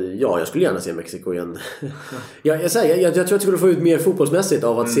 jag skulle gärna se Mexiko igen. Jag tror att jag skulle få ut mer fotbollsmässigt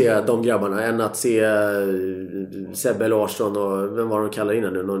av att se de grabbarna än att se Sebbe Larsson och vem var de kallar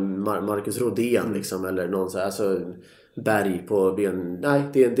innan nu? Någon Marcus Rodén liksom, eller någon så här, alltså Berg på ben. Nej,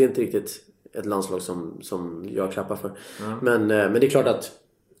 det är inte riktigt ett landslag som jag klappar för. Men det är klart att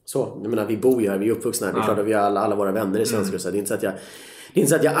så, jag menar, vi bor ju här, vi är uppvuxna här. Det är klart att vi har alla våra vänner i svenska, så det är inte så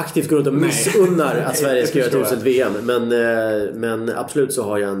att jag aktivt går runt och missunnar att Sverige ska göra ett uselt VM. Men absolut så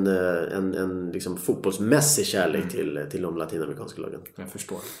har jag en liksom fotbollsmässig kärlek till de latinamerikanska lagen. Jag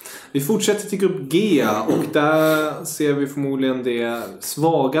förstår. Vi fortsätter till grupp G, och där ser vi förmodligen det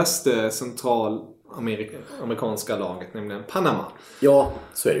svagaste centralamerikanska laget, nämligen Panama. Ja,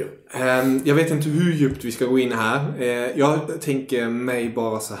 så är det ju. Jag vet inte hur djupt vi ska gå in här. Jag tänker mig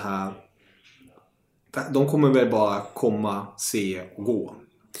bara så här. De kommer väl bara komma, se och gå.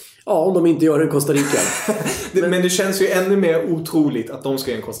 Ja, om de inte gör en Costa Rica. Men det känns ju ännu mer otroligt att de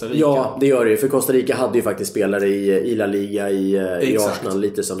ska göra en Costa Rica. Ja, det gör det ju. För Costa Rica hade ju faktiskt spelare i La Liga, i Arsenal.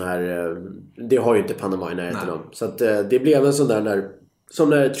 Lite sån här... Det har ju inte Panama i närheten av. Så att det blev en sån där... Som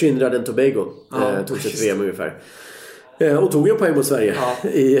när Trinidad och Tobago tog sig till VM ungefär. Och tog ju en poäng mot Sverige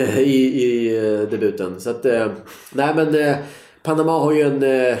i debuten. Så att... nej, men Panama har ju en...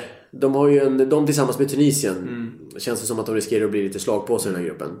 De tillsammans med Tunisien känns det som att de riskerar att bli lite slag på sig i den här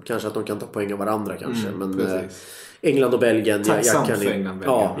gruppen. Kanske att de kan ta poäng av varandra kanske. Men England och Belgien, jag kan inte,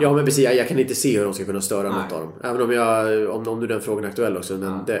 men precis, jag kan inte se hur de ska kunna störa något av dem. Även om nu den frågan är aktuell också.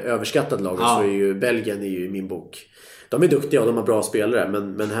 Men det överskattade laget så är ju Belgien är ju i min bok. De är duktiga och de har bra spelare.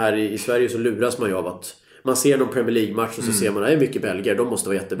 Men här i Sverige så luras man ju av att man ser någon Premier League-match och så ser man att det är mycket belgier, de måste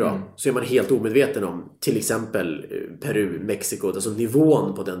vara jättebra. Så är man helt omedveten om till exempel Peru, Mexiko, alltså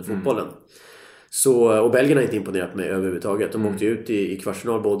nivån på den fotbollen. Så, och Belgien har inte imponerat mig överhuvudtaget. De åkte ut i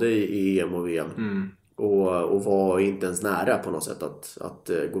kvartsfinal både i EM och VM. Och var inte ens nära på något sätt att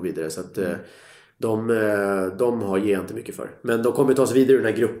gå vidare. Så att de har ger inte mycket för. Men de kommer ta sig vidare i den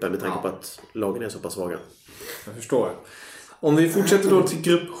här gruppen med tanke på att lagen är så pass svaga. Jag förstår. Om vi fortsätter då till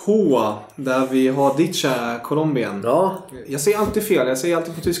grupp H, där vi har ditt kära Colombien. Ja. Jag säger alltid fel, jag säger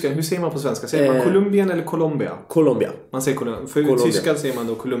alltid på tyska. Hur säger man på svenska? Säger man Colombien eller Colombia? Colombia. Man säger Colombia. För tyska säger man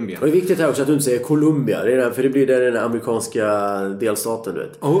då Colombia. Och det är viktigt här också att du inte säger Colombia. För det blir den amerikanska delstaten, du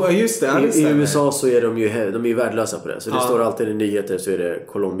vet. Just det. I USA så är de är värdelösa på det. Så det står alltid i nyheter så är det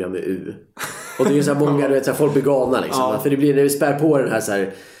Colombia med U. Och det är ju så här många, du vet, så här folk blir galna liksom. För det blir, när vi spär på den här så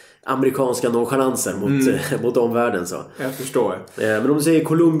här amerikanska nonchalansen mot omvärlden så. Jag förstår. Men om du säger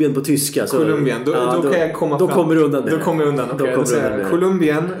Colombien på tyska så Colombien, då kan jag komma fram. Då kommer du undan med det. Då kommer jag undan.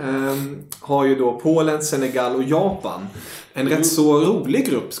 Colombien har ju då Polen, Senegal och Japan. En rätt så rolig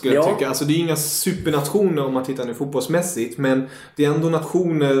grupp skulle jag tycka. Alltså det är inga supernationer om man tittar nu fotbollsmässigt. Men det är ändå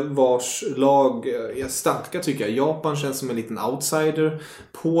nationer vars lag är starka tycker jag. Japan känns som en liten outsider.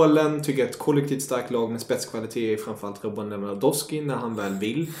 Polen tycker jag är ett kollektivt starkt lag med spetskvalitet. Framförallt Robert Lewandowski när han väl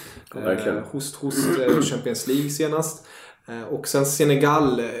vill. Host Champions League senast. Och sen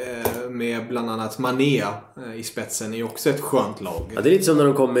Senegal med bland annat Mané i spetsen är också ett skönt lag. Ja, det är lite som när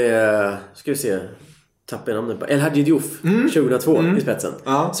de kom med, ska vi se, tappade namnet på El Hadji Diouf 2002 i spetsen.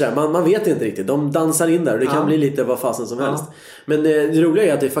 Så här, man vet inte riktigt. De dansar in där och det kan bli lite vad fasen som helst. Men det roliga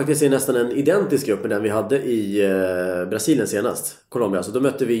är att det faktiskt är nästan en identisk grupp med den vi hade i Brasilien senast, Colombia. Så då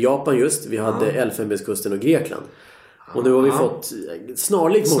mötte vi Japan just. Vi hade Elfenbenskusten och Grekland. Och nu har vi fått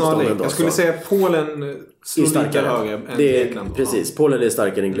snarlik motstånd ändå. Jag skulle säga Polen slår lite högre än Grekland. Precis, Polen är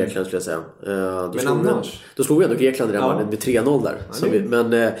starkare än Grekland skulle jag säga. Då slog vi ändå Grekland redan med 3-0 där.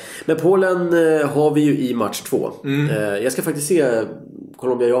 Ja, men Polen har vi ju i match 2. Jag ska faktiskt se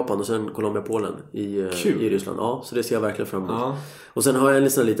Colombia-Japan och sen Colombia-Polen i Ryssland. Ja, så det ser jag verkligen fram emot. Ja. Och sen har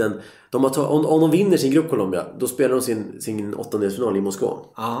jag en liten... Om de vinner sin grupp Colombia, då spelar de sin 8-delsfinal i Moskva.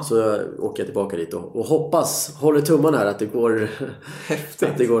 Ja. Så jag åker tillbaka dit och hoppas, håller tummarna här att det går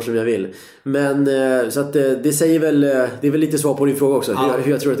att det går som jag vill. Men så att det säger väl, det är väl lite svar på din fråga också,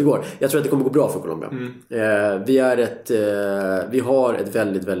 hur jag tror att det går. Jag tror att det kommer gå bra för Colombia. Vi har ett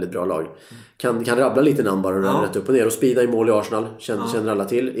väldigt, väldigt bra lag. Kan rabbla lite namn bara rätt upp och ner. Och Spida i mål i Arsenal känner alla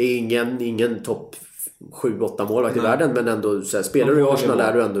till. Ingen topp 7-8 målvakt i världen, men ändå så här, spelar du i Arsenal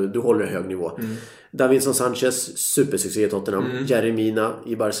är du håller hög nivå. Davinson Sanchez, supersuccé i Tottenham. Jerry Mina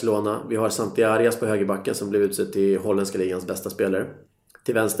i Barcelona. Vi har Santi Arias på högerbacken som blev utsett till holländska ligans bästa spelare.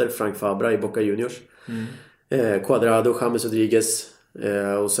 Till vänster Frank Fabra i Boca Juniors. Cuadrado, James Rodriguez.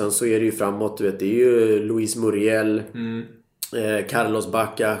 Och sen så är det ju framåt, du vet, det är ju Luis Muriel, Carlos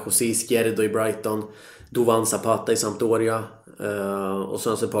Bacca, José Izquierdo i Brighton, Duvan Zapata i Sampdoria, och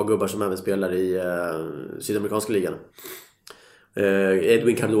sen så ett par gubbar som även spelar i sydamerikanska ligan.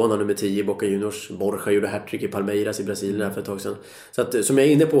 Edwin Cardona nummer 10 i Boca Juniors. Borja gjorde hattrick i Palmeiras i Brasilien för ett tag sedan. Så att, som jag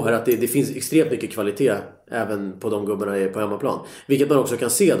är inne på här, att det finns extremt mycket kvalitet även på de gubbarna på hemmaplan. Vilket man också kan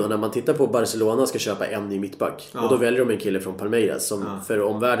se då när man tittar på Barcelona ska köpa en i mittback. Och då väljer de en kille från Palmeiras som för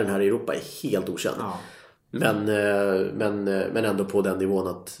omvärlden här i Europa är helt okänd. Men ändå på den nivån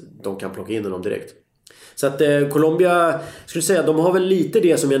att de kan plocka in honom direkt. Så att Colombia, skulle säga, de har väl lite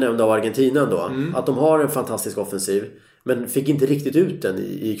det som jag nämnde av Argentina då. Att de har en fantastisk offensiv, men fick inte riktigt ut den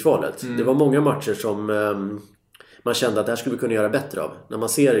i kvalet. Det var många matcher som man kände att det här skulle vi kunna göra bättre av. När man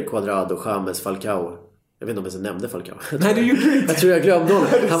ser Cuadrado, James, Falcao. Jag vet inte om jag ens nämnde Falcao. Nej, det gjorde inte. Jag tror jag glömde honom.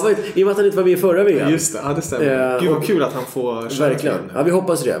 I och med att han inte var med i förra VM. Just det, det stämmer. Gud vad kul att han får... Verkligen. Ja, vi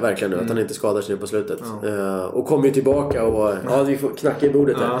hoppas det, verkligen nu. Att han inte skadar sig nu på slutet. Och kommer ju tillbaka och... Ja, vi får knacka i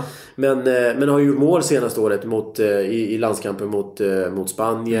bordet här. Men har ju gjort mål senaste året i landskampen mot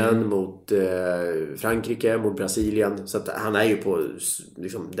Spanien, mot Frankrike, mot Brasilien. Så att han är ju på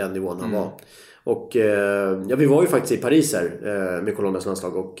liksom, den nivån han var. Och vi var ju faktiskt i Paris här med Colombias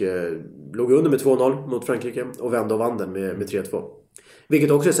landslag och låg under med 2-0 mot Frankrike och vände och vann den med 3-2.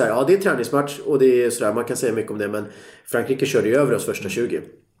 Vilket också är så här, det är träningsmatch och det är sådär, man kan säga mycket om det, men Frankrike körde ju över oss första 20.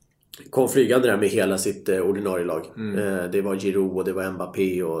 Kom flygande där med hela sitt ordinarie lag. Det var Giroud och det var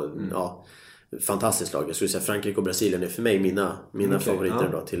Mbappé och fantastiskt lag. Jag skulle säga Frankrike och Brasilien är för mig mina favoriter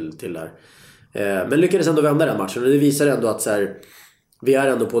då till där. Men lyckades ändå vända den matchen och det visar ändå att så här, vi är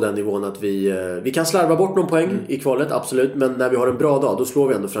ändå på den nivån att vi kan slarva bort någon poäng i kvalet, absolut. Men när vi har en bra dag, då slår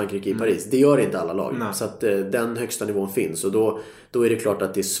vi ändå Frankrike i Paris. Det gör inte alla lag. Så att den högsta nivån finns. Och då är det klart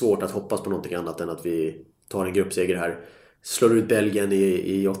att det är svårt att hoppas på någonting annat än att vi tar en gruppseger här. Slår ut Belgien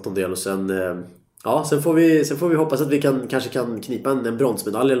i åttondel och sen får vi hoppas att vi kanske kan knipa en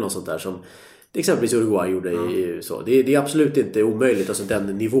bronsmedalj eller något sånt där som exempelvis Uruguay gjorde så. Det är absolut inte omöjligt, alltså den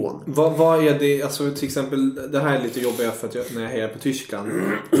nivån. Vad är det, alltså till exempel, det här är lite jobbigare för att när jag hejar på Tyskland.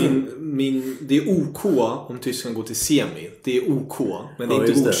 Det är OK om Tyskland går till semi. Det är OK, men det är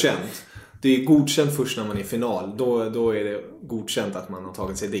inte godkänt. Det är godkänt först när man är i final. Då är det godkänt att man har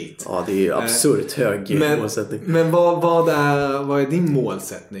tagit sig dit. Ja, det är absurt hög målsättning. Men vad är din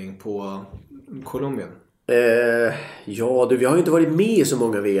målsättning på Colombien? Vi har ju inte varit med i så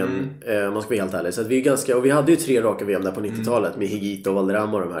många VM, man ska vara helt ärlig. Så att vi hade ju 3 raka VM där på 90-talet med Higuita och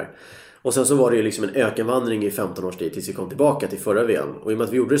Valderrama och de här. Och sen så var det ju liksom en ökenvandring i 15 års tid tills vi kom tillbaka till förra VM. Och i och med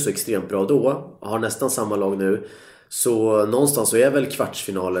att vi gjorde det så extremt bra då, har nästan samma lag nu, så någonstans så är väl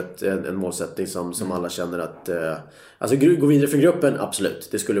kvartsfinalet en målsättning som alla känner att alltså gå vidare från gruppen, absolut.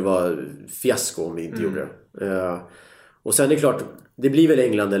 Det skulle vara fiasko om vi inte gjorde det. Och sen är det klart, det blir väl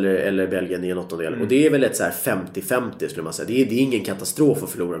England eller Belgien i en åttondel. Och det är väl ett så här 50-50 skulle man säga. Det är ingen katastrof att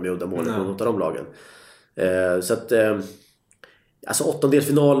förlora med uddamålet mot något av de lagen. Så att alltså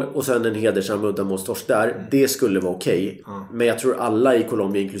åttondelsfinal och sen en hedersam uddamålstorsk där, det skulle vara okej. Men jag tror alla i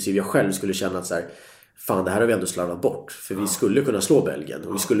Colombia, inklusive jag själv, skulle känna att så här, fan, det här har vi ändå slarvat bort. För vi skulle kunna slå Belgien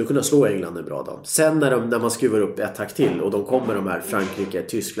och vi skulle kunna slå England en bra dag. Sen när man skruvar upp ett tack till och de kommer de här Frankrike,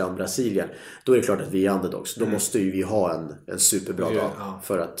 Tyskland, Brasilien, då är det klart att vi är underdogs. Då måste ju vi ha en superbra dag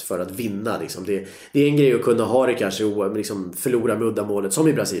för att vinna liksom. Det är en grej att kunna ha det kanske liksom förlora med uddamålet som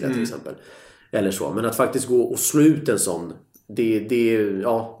i Brasilien till exempel. Eller så. Men att faktiskt gå och slå ut en sån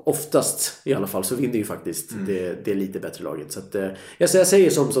oftast i alla fall så vinner ju faktiskt det lite bättre laget. Så att, jag säger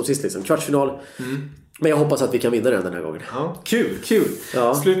som sist liksom, kvartsfinal. Men jag hoppas att vi kan vinna den här gången. Ja, kul.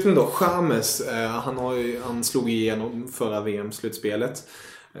 Ja. Slutligen då, James, han slog igenom förra VM-slutspelet.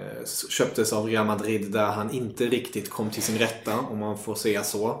 Köptes av Real Madrid där han inte riktigt kom till sin rätta, om man får säga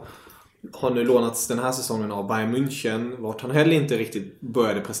så. Har nu lånats den här säsongen av Bayern München, vart han heller inte riktigt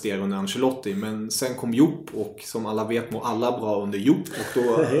började prestera under Ancelotti. Men sen kom Joop, och som alla vet mår alla bra under Joop. Och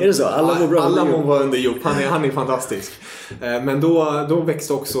då, är det så? Alla mår bra under Joop. Han är fantastisk. Men då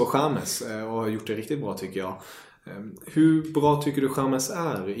växte också James och har gjort det riktigt bra, tycker jag. Hur bra tycker du James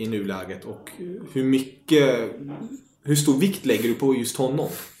är i nuläget? Och hur stor vikt lägger du på just honom?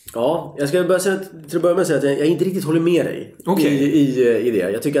 Ja, jag ska till att börja med att säga att jag inte riktigt håller med dig i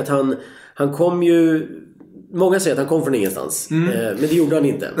det. Jag tycker att han kom ju... Många säger att han kom från ingenstans. Men det gjorde han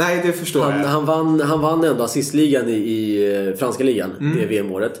inte. Nej, det förstår jag. Han vann ändå assistligan i franska ligan det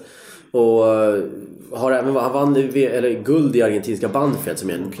VM-året. Och han vann guld i argentinska Banfield, som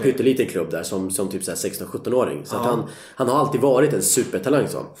är en pytteliten klubb där som typ 16-17-åring. Så att han har alltid varit en supertalang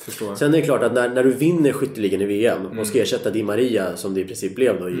så. Sen är det klart att när du vinner skytteligan i VM och ska ersätta Di Maria, som det i princip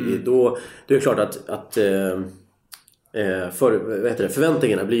blev då är det klart att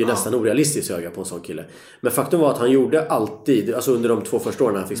förväntningarna blir ju nästan orealistiskt höga på en sån kille. Men faktum var att han gjorde alltid, alltså under de 2 första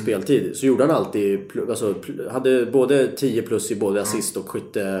åren han fick speltid, så gjorde han alltid, hade både 10 plus i både assist och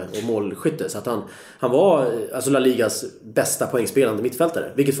skytte och målskytte. Så att han var alltså La Ligas bästa poängspelande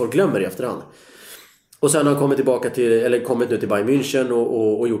mittfältare, vilket folk glömmer i efterhand. Och sen har han kommit nu till Bayern München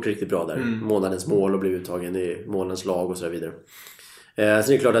och gjort det riktigt bra där. Månadens mål och blivit uttagen i målens lag och så vidare. Sen är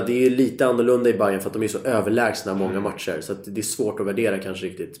det klart att det är lite annorlunda i Bayern för att de är så överlägsna många matcher, så att det är svårt att värdera kanske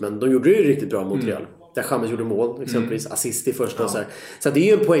riktigt. Men de gjorde det ju riktigt bra mot Real. Där James gjorde mål exempelvis, assist i första och så här. Så det är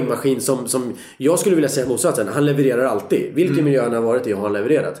ju en poängmaskin som jag skulle vilja säga motsatsen. Han levererar alltid. Vilken miljö han har varit i har han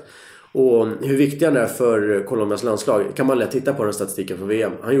levererat. Och hur viktig han är för Colombias landslag kan man lätt titta på den statistiken från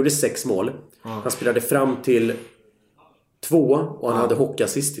VM. Han gjorde 6 mål. Han spelade fram till 2 och han hade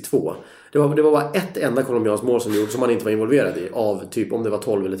hockeyassist i 2. Det var bara ett enda colombianskt mål som han inte var involverad i, av typ om det var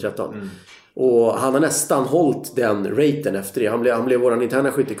 12 eller 13. Och han har nästan hållit den raten efter det. Han blev våran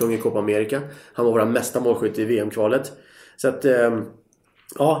interna skyttekung i Copa America. Han var våran mesta målskytt i VM-kvalet. Så att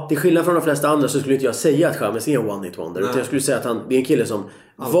till skillnad från de flesta andra så skulle inte jag säga att James är en one-hit wonder. Utan jag skulle säga att det är en kille som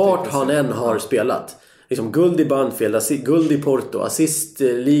vart han än har spelat, liksom guld i Banfield, guld i Porto,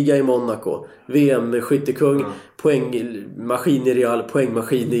 assistliga i Monaco, VM-skyttekung, poängmaskin i Real,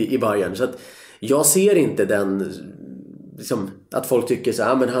 poängmaskin i Bayern. Så att jag ser inte den liksom, att folk tycker så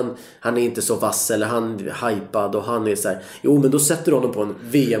här, men han är inte så vass eller han är hypad och han är så här. Jo, men då sätter honom på en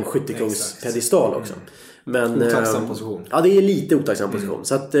VM-skyttekungspedestal också. Men otacksam position. Ja, det är lite otacksam position.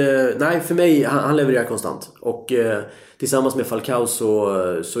 Så att nej, för mig han levererar konstant. Och tillsammans med Falcao så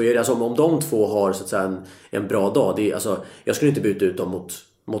är det alltså, om de två har så att säga en bra dag, det är, alltså, jag skulle inte byta ut dem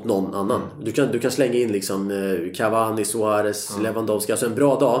mot någon annan. Du kan slänga in liksom Cavani, Suarez, Lewandowski, alltså en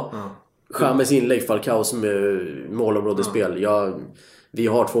bra dag. James inlägg, Falcaos målområdespel. Vi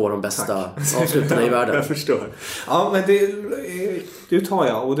har 2 av de bästa avslutarna i världen. Jag förstår. Ja, men det tar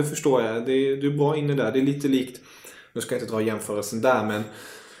jag och det förstår jag. Du är bra inne där. Det är lite likt, nu ska jag inte dra jämförelsen där, men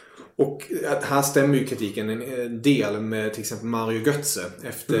och här stämmer ju kritiken en del med till exempel Mario Götze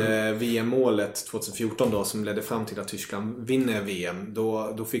efter VM-målet 2014 då, som ledde fram till att Tyskland vinner VM.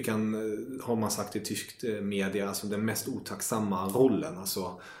 Då fick han, har man sagt i tyskt media, alltså den mest otacksamma rollen, alltså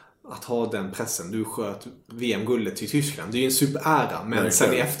att ha den pressen. Du sköt VM-guldet till Tyskland. Det är ju en superära, men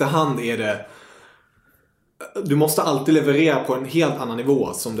sen i efterhand är det, du måste alltid leverera på en helt annan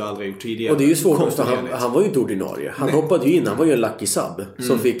nivå som du aldrig gjort tidigare. Och det är ju svårt, han var ju inte ordinarie. Han hoppade ju in, han var ju en lucky sub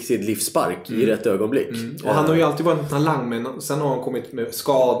som fick sitt livsspark i rätt ögonblick. Och han har ju alltid varit en talang, men sen har han kommit med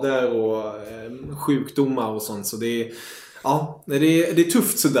skador och sjukdomar och sånt, så det är det är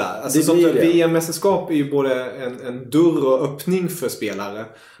tufft sådär. Alltså, sånt VM-mästerskap är ju både en dörr och öppning för spelare.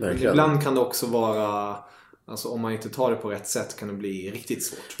 Ibland kan det också vara, alltså, om man inte tar det på rätt sätt kan det bli riktigt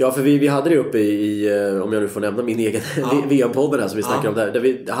svårt. Ja, för vi hade det uppe i om jag nu får nämna min egen VM-podden här som vi snackade om där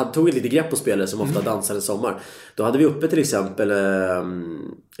vi tog ett lite grepp på spelare som ofta dansar i sommar. Då hade vi uppe till exempel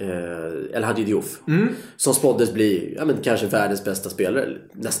El Hadji Diouf som spåddes bli kanske världens bästa spelare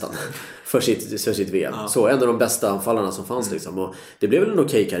nästan för sitt VM. Så en av de bästa anfallarna som fanns liksom. Och det blev väl en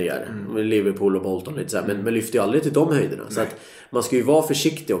okej karriär med Liverpool och Bolton lite så här, men lyfte ju aldrig till de höjderna. Så att man ska ju vara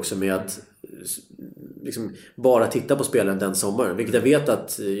försiktig också med att liksom bara titta på spelaren den sommaren. Vilket jag vet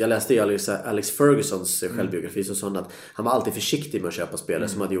att jag läste i Alex Fergusons självbiografi, så sa han att han var alltid försiktig med att köpa spelare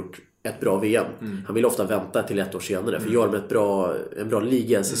som hade gjort ett bra VM. Han vill ofta vänta till 1 år senare, för gör de en bra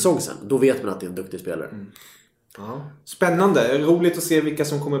ligasäsong sen, då vet man att det är en duktig spelare. Ja. Spännande. Roligt att se vilka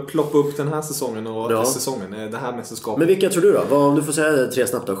som kommer ploppa upp den här säsongen och säsongen. Det här mästerskapet. Men vilka tror du då? Om du får säga 3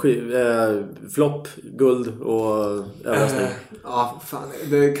 snabbt då. Flopp, guld och överraskning. Fan.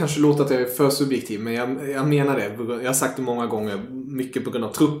 Det kanske låter att jag är för subjektiv. Men jag menar det. Jag har sagt det många gånger. Mycket på grund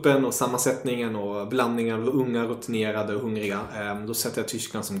av truppen och sammansättningen och blandningen av unga, rutinerade och hungriga. Då sätter jag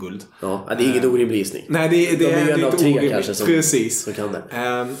Tyskland som guld. Ja, det är inget orimlig gissning. Nej, det är en av 3 kanske som, precis. Som kan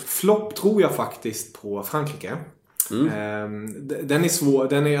det. Flopp tror jag faktiskt på Frankrike. Den är svår.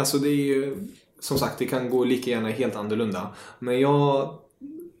 Det är ju, som sagt, det kan gå lika gärna helt annorlunda. Men jag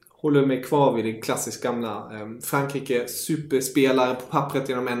håller mig kvar vid det klassiskt gamla. Frankrike, superspelare på pappret,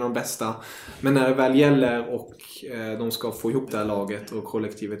 är de en av de bästa. Men när det väl gäller och de ska få ihop det här laget och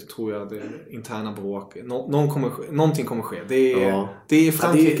kollektivet, tror jag det interna bråk. Någonting kommer ske. Det är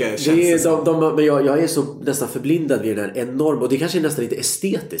Frankrike. Men jag är så nästan förblindad vid den här enorma, och det kanske är nästan lite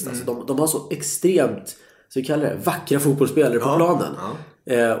estetiskt. Alltså, de har så extremt, så vi kallar det, vackra fotbollsspelare på planen.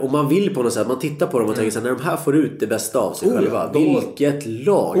 Och man vill på något sätt, man tittar på dem och tänker så här, när de här får ut det bästa av sig själva, vilket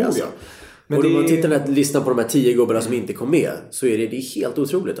lag alltså. Men och om man tittar på listan på de här 10 gubbarna som inte kom med, så är det helt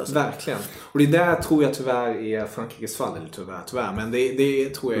otroligt alltså. Verkligen. Och det där tror jag tyvärr är Frankrikes fall, eller tyvärr. Men det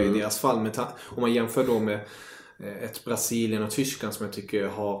tror jag är deras fall. Om man jämför då med ett Brasilien och Tyskland som jag tycker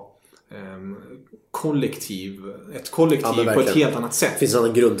har ett kollektiv på ett helt annat sätt. Det finns en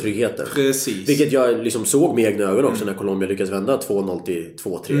annan grundtrygghet där. Precis. Vilket jag liksom såg med egna ögon också när Colombia lyckas vända 2-0 till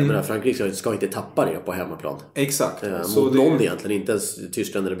 2-3. Men Frankrike ska inte tappa det på hemmaplan. Exakt. Mot någon egentligen, inte ens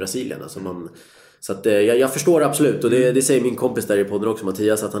Tyskland eller Brasilien. Alltså så att jag förstår absolut. Och det säger min kompis där i podden också,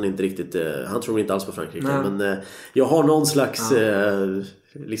 Mattias, att han inte riktigt, han tror inte alls på Frankrike. Men jag har någon slags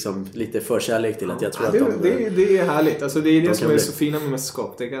liksom lite förkärlek till att jag tror att det är härligt. Alltså det är det som är så fina med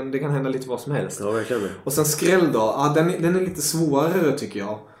mästerskap. Det kan hända lite vad som helst. Ja, verkligen. Och sen skräll då. Den är lite svårare tycker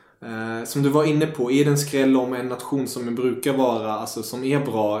jag. Som du var inne på, är det en skräll om en nation som brukar vara, alltså som är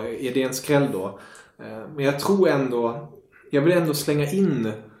bra, är det en skräll då? Men jag tror ändå, jag vill ändå slänga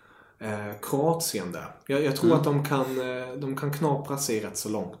in Kroatien där. Jag tror att de kan knapra sig rätt så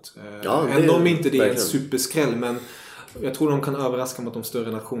långt. Ändå om inte det är en superskräll, men jag tror de kan överraska mot de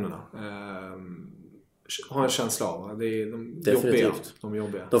större nationerna. Har en känsla av. Det är de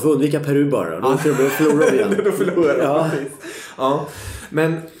jobbiga. De får undvika Peru bara. Då förlorar vi igen. Då förlorar de. Ja.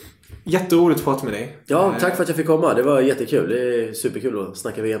 Men jätteroligt att prata med dig. Ja, tack för att jag fick komma. Det var jättekul. Det är superkul att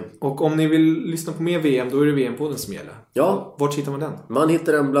snacka VM. Och om ni vill lyssna på mer VM, då är det VM-podden som gäller. Ja. Vart hittar man den? Man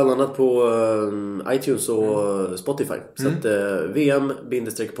hittar den bland annat på iTunes och Spotify. Så att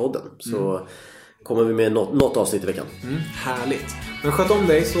VM-podden. Så kommer vi med något avsnitt i veckan. Härligt. Men sköt om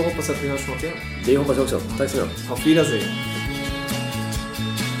dig, så hoppas att vi hörs snart igen. Det hoppas jag också. Tack så mycket. Auf Wiedersehen.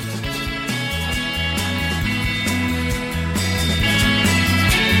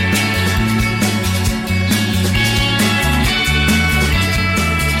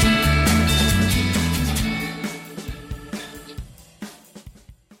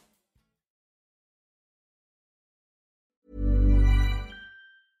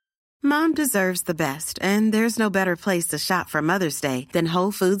 Mom deserves the best, and there's no better place to shop for Mother's Day than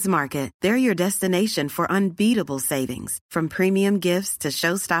Whole Foods Market. They're your destination for unbeatable savings, from premium gifts to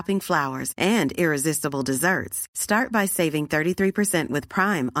show-stopping flowers and irresistible desserts. Start by saving 33% with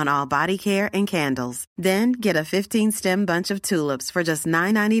Prime on all body care and candles. Then get a 15-stem bunch of tulips for just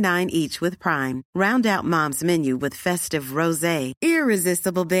 $9.99 each with Prime. Round out Mom's menu with festive rosé,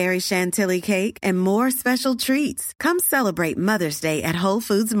 irresistible berry chantilly cake, and more special treats. Come celebrate Mother's Day at Whole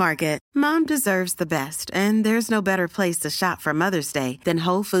Foods Market. Mom deserves the best, and there's no better place to shop for Mother's Day than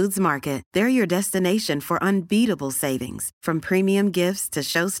Whole Foods Market. They're your destination for unbeatable savings, from premium gifts to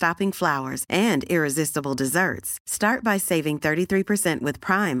show-stopping flowers and irresistible desserts. Start by saving 33% with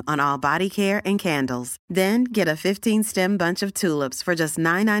Prime on all body care and candles. Then get a 15-stem bunch of tulips for just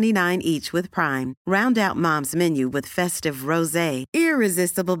 $9.99 each with Prime. Round out Mom's menu with festive rosé,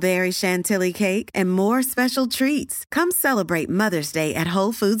 irresistible berry chantilly cake, and more special treats. Come celebrate Mother's Day at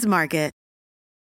Whole Foods Market.